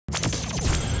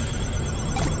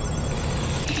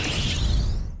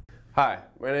Hi,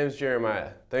 my name is Jeremiah.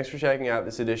 Thanks for checking out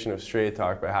this edition of Straight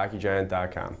Talk by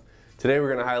HockeyGiant.com. Today we're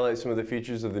going to highlight some of the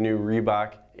features of the new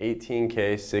Reebok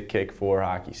 18K Sickick 4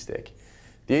 hockey stick.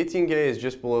 The 18K is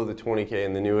just below the 20K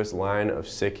in the newest line of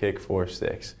Sickick 4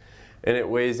 sticks, and it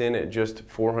weighs in at just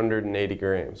 480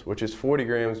 grams, which is 40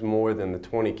 grams more than the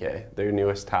 20K, their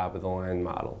newest top-of-the-line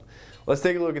model. Let's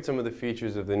take a look at some of the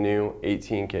features of the new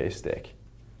 18K stick.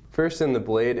 First, in the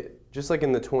blade, just like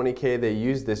in the 20K, they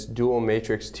use this dual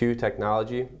matrix 2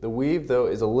 technology. The weave, though,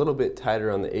 is a little bit tighter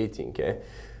on the 18K.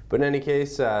 But in any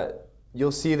case,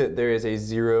 you'll see that there is a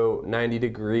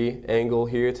 90-degree angle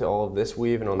here to all of this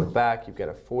weave, and on the back, you've got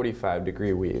a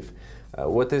 45-degree weave.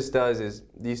 What this does is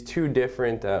these two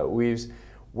different weaves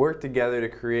work together to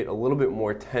create a little bit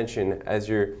more tension as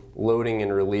you're loading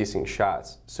and releasing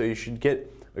shots. So you should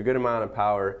get a good amount of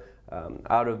power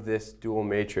out of this dual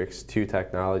matrix 2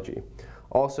 technology.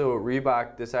 Also,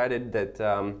 Reebok decided that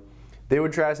they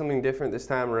would try something different this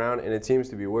time around, and it seems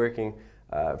to be working.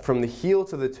 From the heel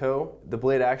to the toe, the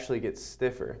blade actually gets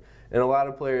stiffer. And a lot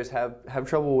of players have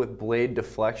trouble with blade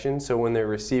deflection, so when they're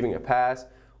receiving a pass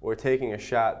or taking a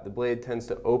shot, the blade tends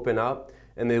to open up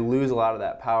and they lose a lot of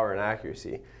that power and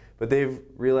accuracy. But they've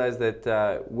realized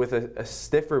that with a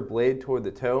stiffer blade toward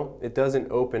the toe, it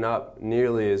doesn't open up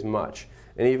nearly as much.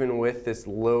 And even with this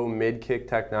low mid-kick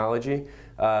technology,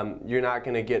 you're not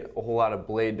going to get a whole lot of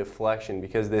blade deflection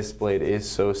because this blade is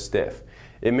so stiff.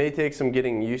 It may take some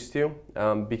getting used to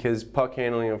because puck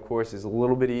handling, of course, is a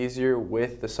little bit easier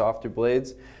with the softer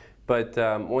blades. But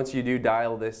once you do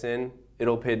dial this in,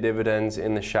 it'll pay dividends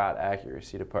in the shot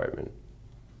accuracy department.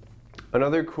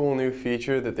 Another cool new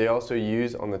feature that they also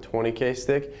use on the 20K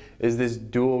stick is this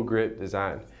dual grip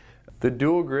design. The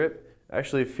dual grip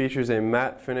actually features a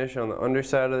matte finish on the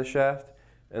underside of the shaft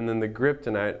and then the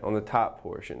Griptonite on the top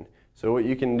portion. So what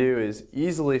you can do is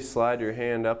easily slide your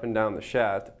hand up and down the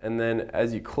shaft, and then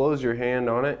as you close your hand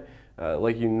on it,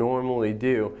 like you normally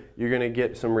do, you're going to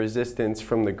get some resistance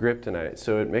from the Griptonite.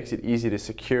 So it makes it easy to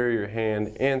secure your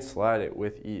hand and slide it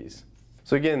with ease.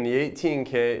 So again, the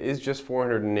 18K is just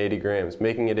 480 grams,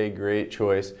 making it a great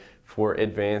choice for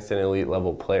advanced and elite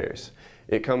level players.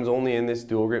 It comes only in this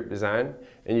dual grip design,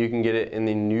 and you can get it in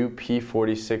the new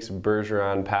P46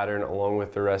 Bergeron pattern along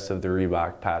with the rest of the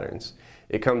Reebok patterns.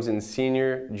 It comes in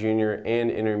senior, junior,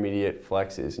 and intermediate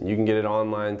flexes. And you can get it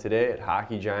online today at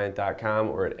HockeyGiant.com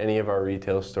or at any of our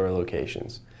retail store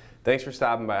locations. Thanks for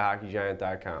stopping by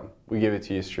HockeyGiant.com. We give it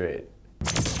to you straight.